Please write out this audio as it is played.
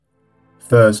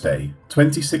Thursday,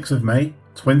 26th of May,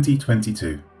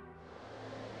 2022.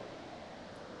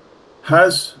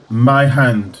 Has my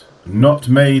hand not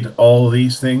made all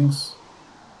these things?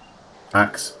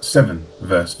 Acts 7,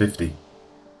 verse 50.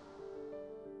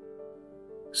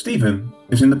 Stephen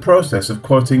is in the process of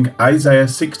quoting Isaiah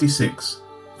 66,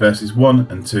 verses 1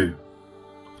 and 2.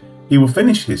 He will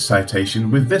finish his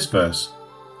citation with this verse,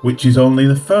 which is only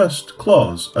the first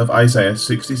clause of Isaiah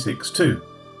 66:2.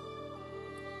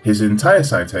 His entire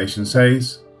citation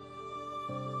says,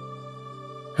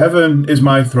 "Heaven is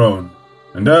my throne,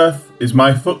 and earth is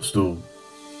my footstool.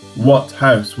 What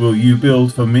house will you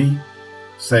build for me,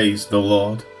 says the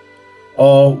Lord?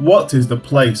 Or what is the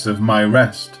place of my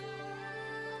rest?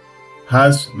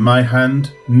 Has my hand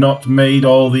not made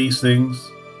all these things?"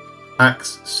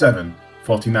 Acts 7,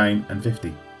 49 and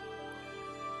 50.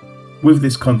 With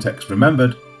this context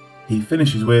remembered, he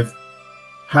finishes with,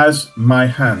 "Has my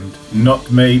hand not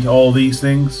made all these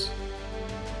things?"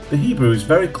 The Hebrew is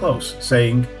very close,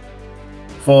 saying,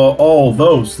 "For all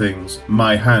those things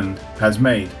my hand has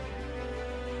made."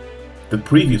 The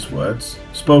previous words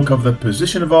spoke of the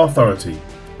position of authority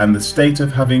and the state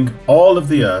of having all of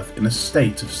the earth in a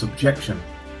state of subjection.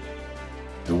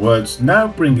 The words now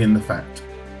bring in the fact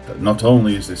that not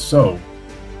only is this so,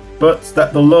 but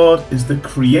that the Lord is the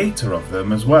creator of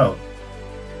them as well.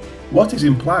 What is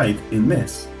implied in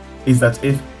this is that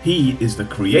if he is the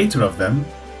creator of them,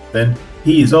 then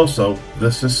he is also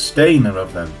the sustainer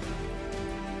of them.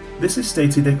 This is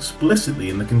stated explicitly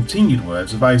in the continued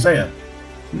words of Isaiah,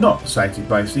 not cited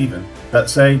by Stephen, that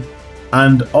say,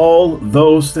 "And all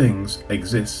those things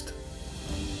exist."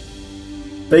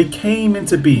 They came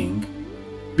into being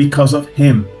because of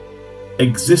him,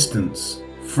 existence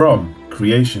from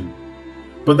creation,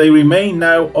 but they remain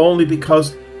now only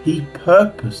because he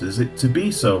purposes it to be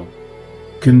so,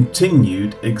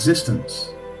 continued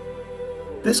existence.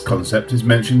 This concept is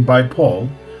mentioned by Paul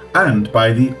and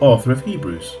by the author of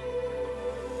Hebrews.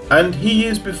 "And he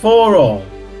is before all,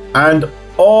 and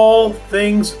all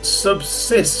things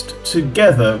subsist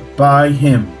together by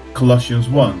him." Colossians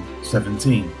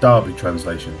 1:17, Darby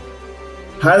translation.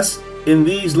 "Has in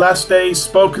these last days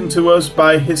spoken to us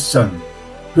by his Son,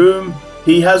 whom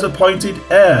he has appointed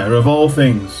heir of all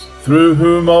things, through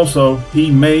whom also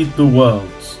he made the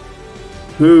worlds,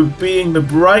 who being the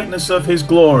brightness of his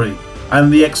glory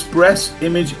and the express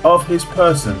image of his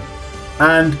person,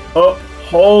 and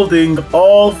upholding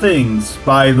all things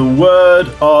by the word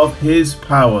of his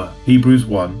power." Hebrews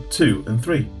 1, 2 and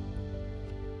 3.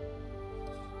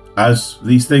 As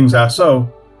these things are so,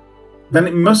 then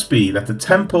it must be that the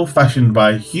temple fashioned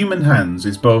by human hands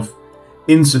is both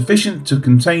insufficient to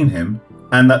contain him,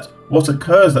 and that what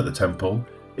occurs at the temple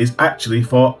is actually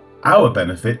for our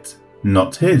benefit,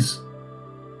 not his.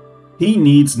 He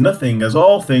needs nothing, as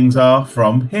all things are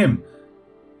from him,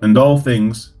 and all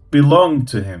things belong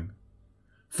to him.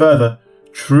 Further,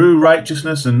 true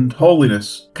righteousness and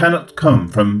holiness cannot come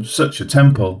from such a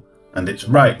temple and its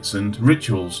rites and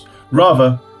rituals.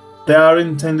 Rather, they are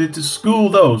intended to school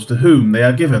those to whom they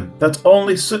are given, that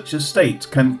only such a state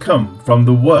can come from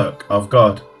the work of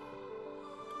God.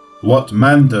 What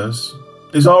man does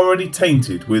is already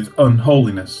tainted with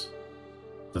unholiness.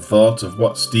 The thought of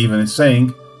what Stephen is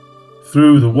saying,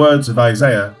 through the words of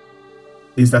Isaiah,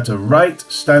 is that a right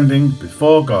standing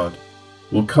before God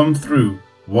will come through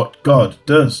what God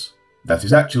does. That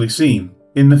is actually seen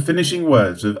in the finishing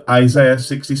words of Isaiah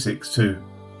 66:2.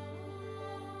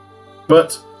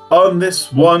 "But on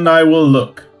this one I will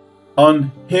look,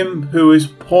 on him who is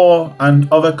poor and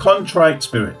of a contrite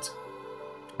spirit,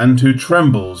 and who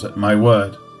trembles at my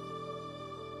word."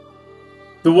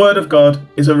 The word of God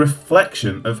is a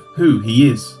reflection of who he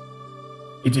is.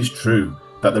 It is true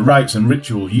that the rites and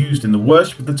ritual used in the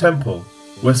worship of the temple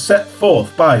were set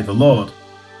forth by the Lord,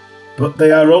 but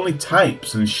they are only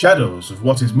types and shadows of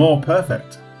what is more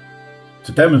perfect.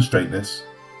 To demonstrate this,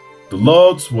 the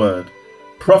Lord's word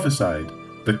prophesied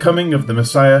the coming of the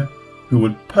Messiah, who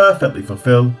would perfectly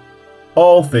fulfill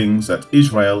all things that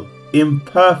Israel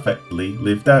imperfectly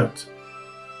lived out.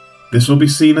 This will be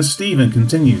seen as Stephen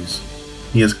continues.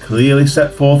 He has clearly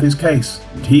set forth his case,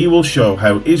 and he will show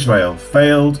how Israel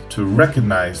failed to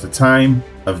recognize the time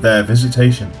of their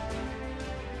visitation.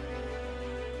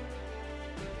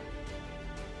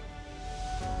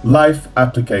 Life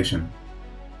application.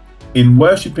 In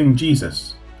worshipping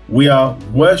Jesus, we are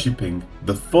worshipping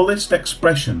the fullest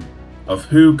expression of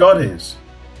who God is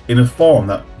in a form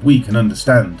that we can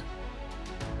understand.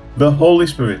 The Holy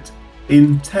Spirit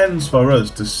intends for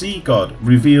us to see God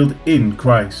revealed in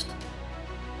Christ.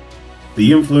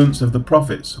 The influence of the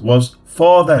prophets was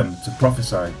for them to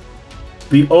prophesy.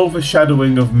 The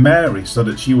overshadowing of Mary so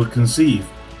that she would conceive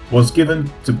was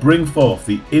given to bring forth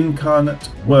the incarnate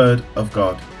Word of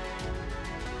God.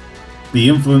 The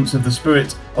influence of the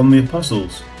Spirit on the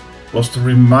apostles was to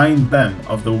remind them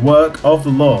of the work of the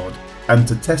Lord and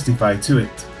to testify to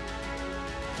it.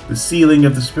 The sealing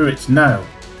of the Spirit now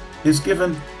is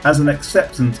given as an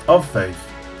acceptance of faith,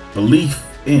 belief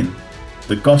in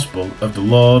the gospel of the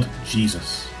Lord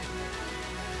Jesus.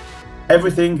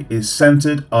 Everything is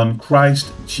centered on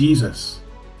Christ Jesus.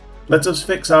 Let us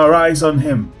fix our eyes on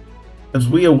him as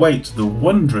we await the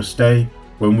wondrous day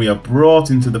when we are brought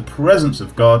into the presence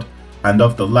of God and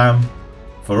of the Lamb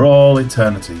for all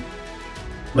eternity.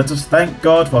 Let us thank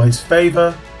God for his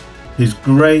favour, his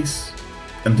grace,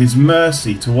 and his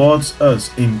mercy towards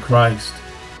us in Christ.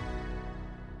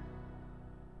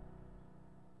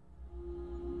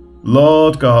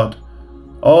 Lord God,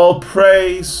 all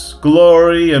praise,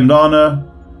 glory, and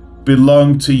honour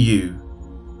belong to you.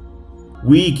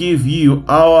 We give you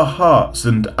our hearts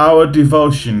and our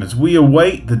devotion as we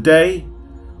await the day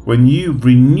when you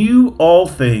renew all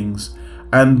things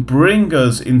and bring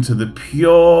us into the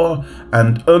pure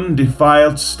and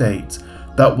undefiled state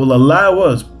that will allow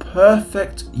us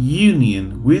perfect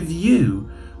union with you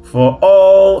for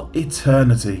all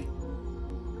eternity.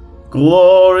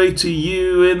 Glory to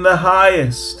you in the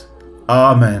highest.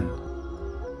 Amen.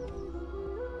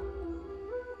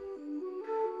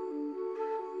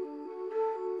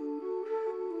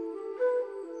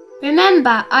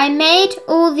 Remember, I made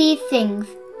all these things.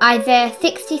 Isaiah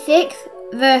 66,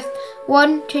 verse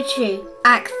 1 to 2.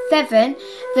 Acts 7,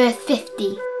 verse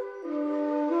 50.